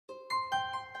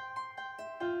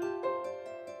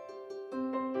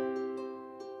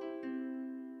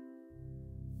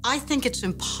I think it's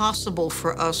impossible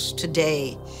for us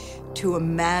today to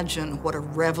imagine what a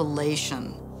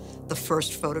revelation the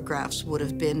first photographs would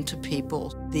have been to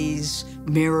people. These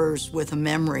mirrors with a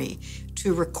memory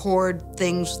to record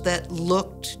things that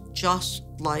looked just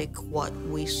like what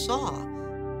we saw.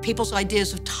 People's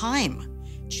ideas of time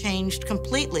changed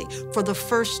completely. For the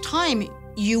first time,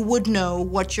 you would know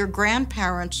what your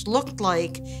grandparents looked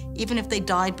like, even if they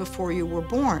died before you were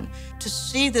born. To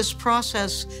see this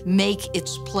process make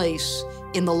its place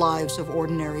in the lives of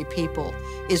ordinary people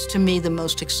is, to me, the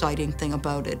most exciting thing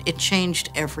about it. It changed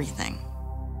everything.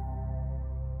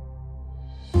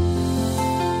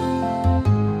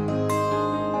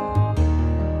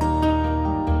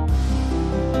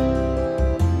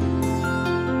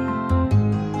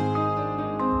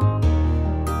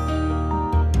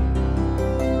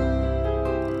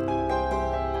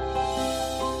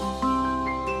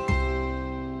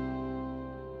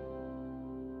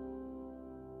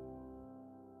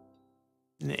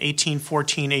 In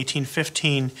 1814,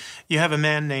 1815, you have a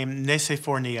man named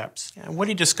Nicéphore Niépce. And what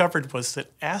he discovered was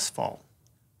that asphalt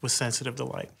was sensitive to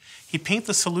light. He painted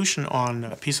the solution on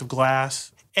a piece of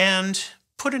glass and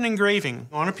put an engraving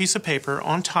on a piece of paper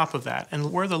on top of that.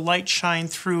 And where the light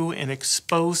shined through and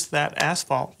exposed that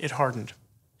asphalt, it hardened.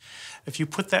 If you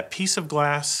put that piece of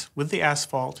glass with the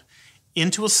asphalt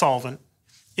into a solvent,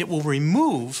 it will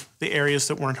remove the areas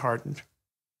that weren't hardened.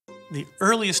 The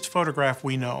earliest photograph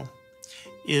we know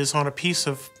is on a piece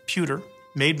of pewter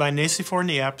made by Nicéphore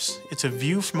Niépce. It's a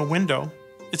view from a window.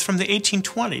 It's from the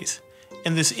 1820s,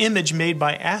 and this image made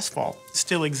by asphalt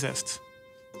still exists.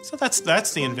 So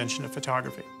that's the invention of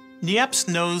photography.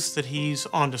 Niépce knows that he's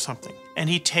onto something, and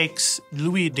he takes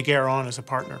Louis Daguerre on as a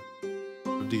partner.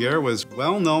 Daguerre was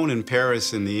well known in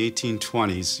Paris in the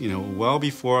 1820s, well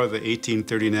before the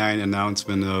 1839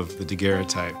 announcement of the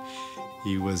Daguerreotype.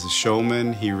 He was a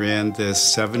showman. He ran this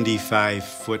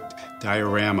 75-foot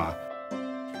diorama.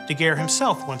 Daguerre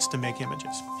himself wants to make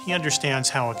images. He understands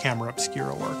how a camera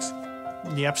obscura works.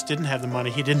 Niépce didn't have the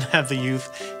money, he didn't have the youth,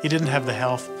 he didn't have the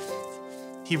health.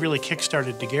 He really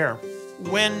kick-started Daguerre.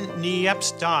 When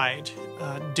Niépce died,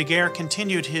 Daguerre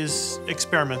continued his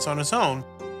experiments on his own.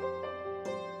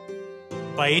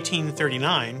 By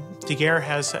 1839, Daguerre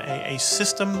has a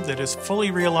system that is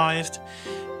fully realized.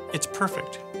 It's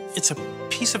perfect. It's a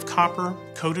piece of copper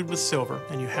coated with silver,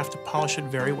 and you have to polish it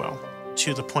very well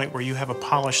to the point where you have a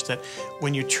polish that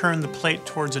when you turn the plate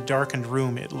towards a darkened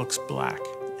room, it looks black.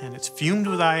 And it's fumed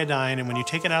with iodine, and when you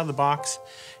take it out of the box,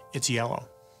 it's yellow.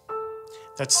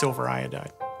 That's silver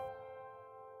iodide.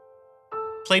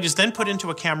 Plate is then put into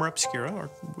a camera obscura, or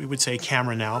we would say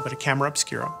camera now, but a camera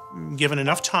obscura. Given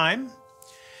enough time,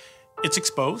 it's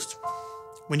exposed.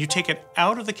 When you take it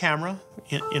out of the camera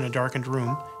in a darkened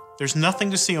room, there's nothing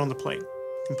to see on the plate.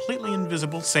 Completely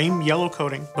invisible, same yellow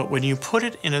coating. But when you put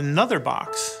it in another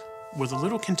box with a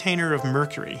little container of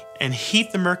mercury and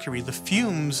heat the mercury, the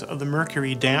fumes of the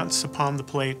mercury dance upon the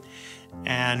plate.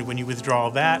 And when you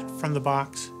withdraw that from the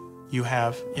box, you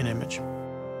have an image.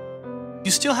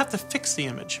 You still have to fix the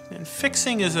image. And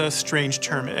fixing is a strange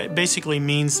term. It basically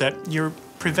means that you're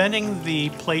preventing the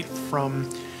plate from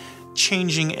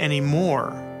changing any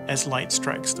more as light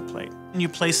strikes the plate. And you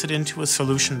place it into a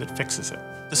solution that fixes it.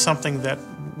 It's something that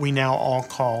we now all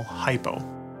call hypo.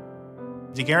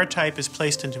 Daguerreotype is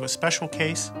placed into a special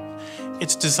case.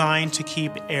 It's designed to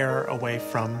keep air away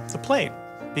from the plate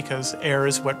because air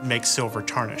is what makes silver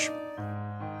tarnish.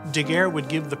 Daguerre would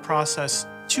give the process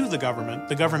to the government.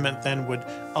 The government then would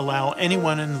allow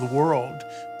anyone in the world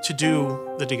to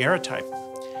do the Daguerreotype,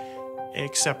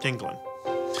 except England.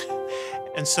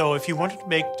 And so if you wanted to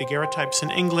make daguerreotypes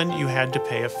in England, you had to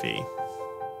pay a fee.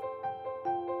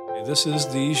 This is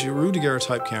the Giroux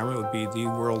daguerreotype camera. It would be the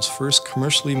world's first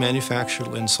commercially manufactured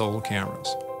lens-sole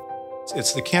cameras.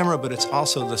 It's the camera, but it's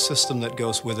also the system that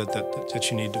goes with it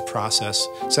that you need to process,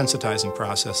 sensitize and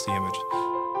process the image.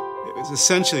 It was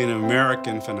essentially an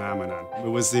American phenomenon. It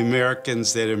was the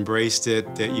Americans that embraced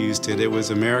it, that used it. It was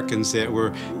Americans that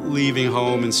were leaving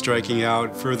home and striking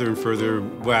out further and further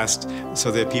west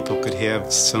so that people could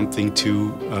have something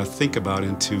to think about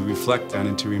and to reflect on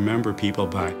and to remember people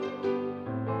by.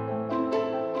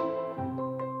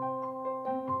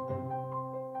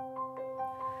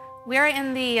 We're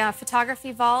in the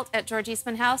photography vault at George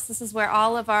Eastman House. This is where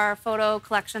all of our photo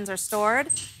collections are stored.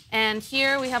 And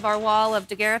here we have our wall of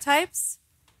daguerreotypes.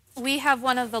 We have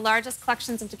one of the largest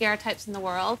collections of daguerreotypes in the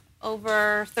world,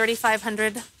 over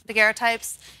 3,500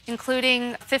 daguerreotypes,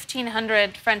 including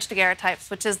 1,500 French daguerreotypes,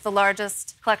 which is the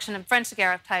largest collection of French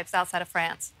daguerreotypes outside of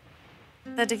France.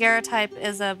 The daguerreotype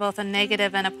is both a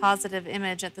negative and a positive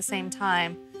image at the same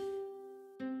time.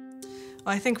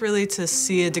 Well, I think really to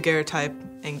see a daguerreotype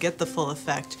and get the full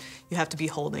effect, you have to be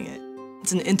holding it.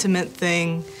 It's an intimate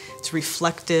thing, it's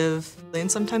reflective,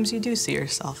 and sometimes you do see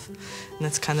yourself, and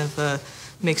that's kind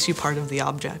of makes you part of the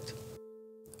object.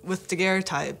 With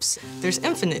daguerreotypes, there's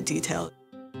infinite detail.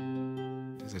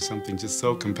 There's something just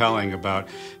so compelling about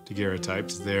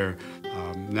daguerreotypes. They're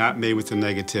not made with the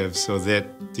negative, so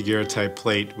that daguerreotype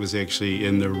plate was actually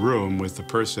in the room with the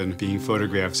person being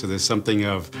photographed. So there's something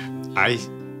of, I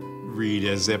read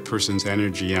as that person's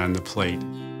energy on the plate.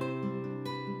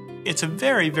 It's a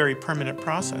very, very permanent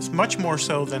process, much more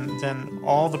so than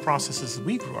all the processes that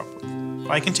we grew up with.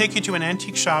 I can take you to an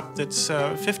antique shop that's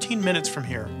 15 minutes from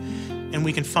here, and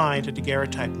we can find a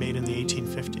daguerreotype made in the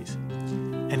 1850s.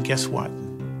 And guess what?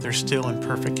 They're still in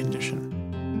perfect condition.